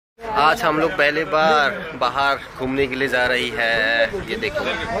आज हम लोग पहली बार बाहर घूमने के लिए जा रही है। ये देखो,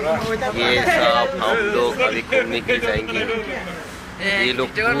 ये सब हम लोग अभी घूमने के लिए जाएंगे। ये लोग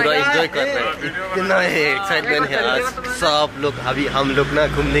पूरा एंजॉय कर रहे हैं, इतना एक्साइटमेंट है आज। सब लोग अभी हम लोग ना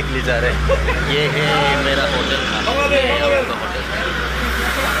घूमने के लिए जा रहे हैं। ये है मेरा होटल था,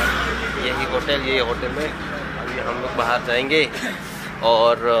 यही होटल, ये होटल में अभी हम लोग बाहर जाएंगे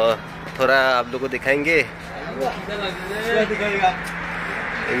और थोड़ा आप लोगों को दिखाएंगे।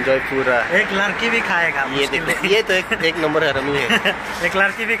 एंजॉय पूरा। एक लड़की भी खाएगा। ये देखो, ये तो एक नंबर हरामी है। एक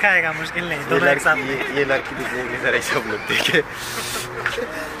लड़की भी खाएगा, मुश्किल नहीं। दोनों एक साथ। ये लड़की भी देखेंगे जरा, सब लोग देखे।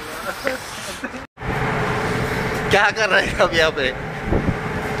 क्या कर रहे हैं अब यहाँ पे?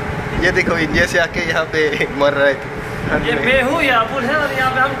 ये देखो, इंडिया से आके यहाँ पे मर रहे थे। ये मैं हूँ या अबुल है, और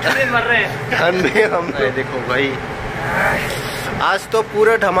यहाँ पे हम ठंडे मर रहे हैं। ठंडे हम देखो भाई, आज तो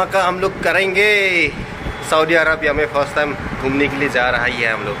पूरा धमाका हम लोग करेंगे। सऊदी अरबिया में फर्स्ट टाइम घूमने के लिए जा रहा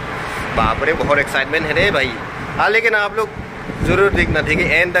है हम लोग। बाप रे, बहुत एक्साइटमेंट है रे भाई। हाँ, लेकिन आप लोग जरूर देखना, ठीक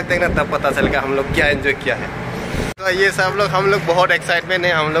है? एंड तक देखना, तब पता चलेगा हम लोग क्या एंजॉय किया है। तो ये सब लोग, हम लोग बहुत एक्साइटमेंट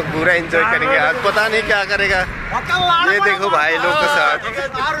है, हम लोग पूरा एंजॉय करेंगे आज। पता नहीं क्या करेगा। ये देखो भाई लोग के साथ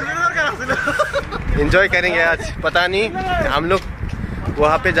एंजॉय करेंगे आज। पता नहीं हम लोग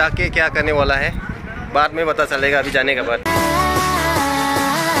वहाँ पे जाके क्या करने वाला है, बाद में पता चलेगा, अभी जाने के बाद।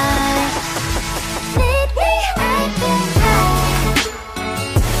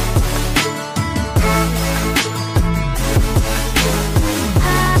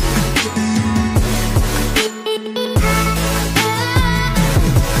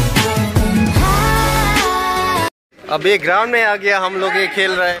 अब ये ग्राउंड में आ गया, हम लोग ये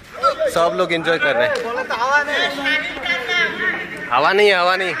खेल रहे हैं, सब लोग एंजॉय कर रहे हैं। हवा नहीं,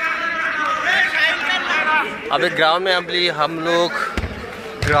 हवा नहीं। अब एक ग्राउंड में अभी हम लोग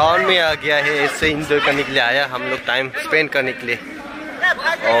ग्राउंड में आ गया है, इससे एंजॉय करने के लिए आया हम लोग, टाइम स्पेंड करने के लिए।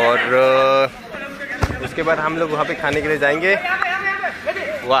 और उसके बाद हम लोग वहाँ पे खाने के लिए जाएंगे।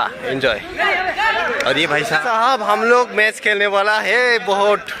 वाह, एंजॉय। और ये भाई साहब, हम लोग मैच खेलने वाला है,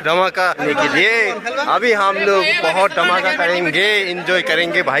 बहुत धमाका करने के लिए। अभी हम लोग बहुत धमाका करेंगे, एंजॉय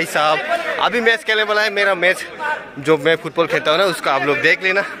करेंगे भाई साहब। अभी मैच खेलने वाला है, मेरा मैच जो मैं फुटबॉल खेलता हूँ ना, उसका आप लोग देख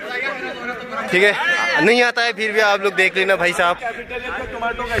लेना, ठीक है? नहीं आता है फिर भी आप लोग देख लेना भाई साहब।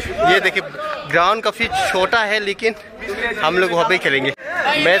 ये देखिए, ग्राउंड काफी छोटा है, लेकिन हम लोग वहाँ पे खेलेंगे।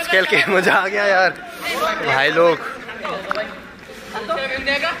 मैच खेल के मजा आ गया यार भाई लोग।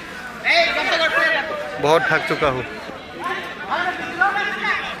 बहुत थक चुका हूँ।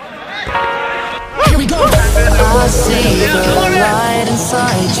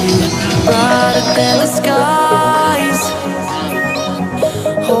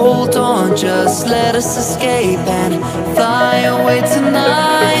 Hold on, just let us escape and fly away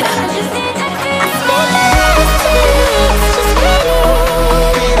tonight.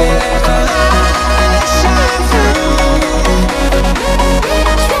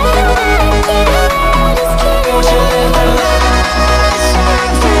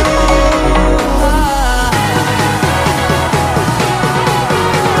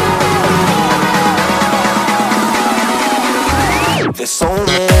 There's so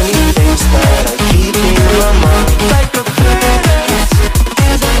many things that I keep in my mind, like the planets.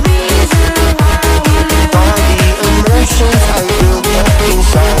 There's a reason why we live. All the emotions I built up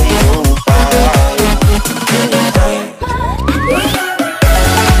inside you.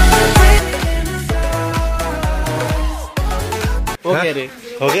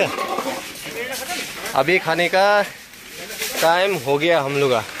 हो गया। अभी खाने का time हो गया हम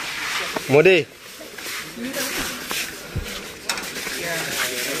लोग का। मोदी,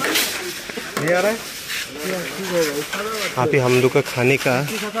 नहीं आ रहा है? अभी हम लोग का खाने का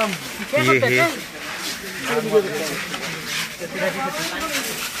ये है।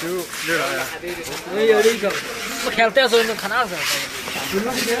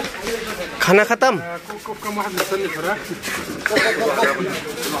 खाना खत्म।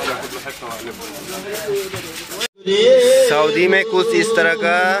 सऊदी में कुछ इस तरह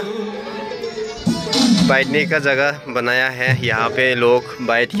का बैठने का जगह बनाया है। यहाँ पे लोग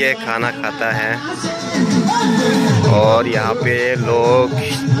बैठ के खाना खाता है और यहाँ पे लोग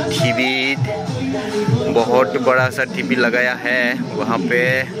टीवी, बहुत बड़ा सा टीवी लगाया है, वहाँ पे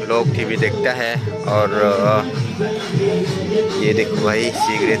लोग टीवी देखता है। और ये देखो भाई,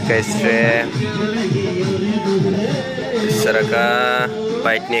 सिगरेट का स्ट्रे, इस तरह का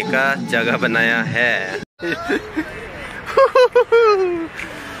बैठने का जगह बनाया है।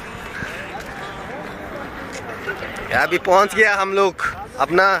 अभी पहुंच गया हम लोग,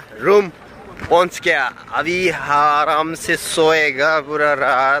 अपना रूम पहुंच गया। अभी आराम से सोएगा पूरा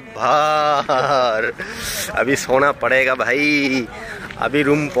रात भर। अभी सोना पड़ेगा भाई, अभी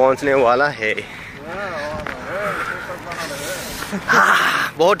रूम पहुंचने वाला है।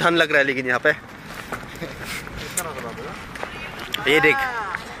 बहुत ठंड लग रहा है लेकिन यहाँ पे ये देख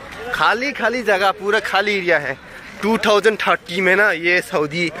खाली खाली जगह, पूरा खाली एरिया है। 2030 में ना ये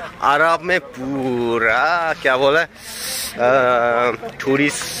सऊदी अरब में पूरा क्या बोला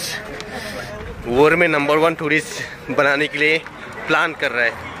टूरिस्ट वर्ल्ड में नंबर 1 टूरिस्ट बनाने के लिए प्लान कर रहा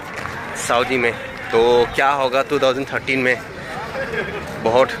है सऊदी में। तो क्या होगा 2013 में,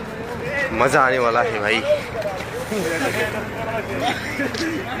 बहुत मज़ा आने वाला है भाई।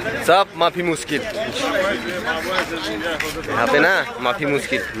 सब माफ़ी मुश्किल यहाँ पे ना, माफ़ी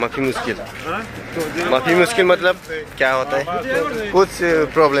मुश्किल मतलब क्या होता है, कुछ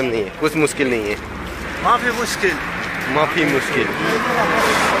प्रॉब्लम नहीं है, कुछ मुश्किल नहीं है। माफ़ी मुश्किल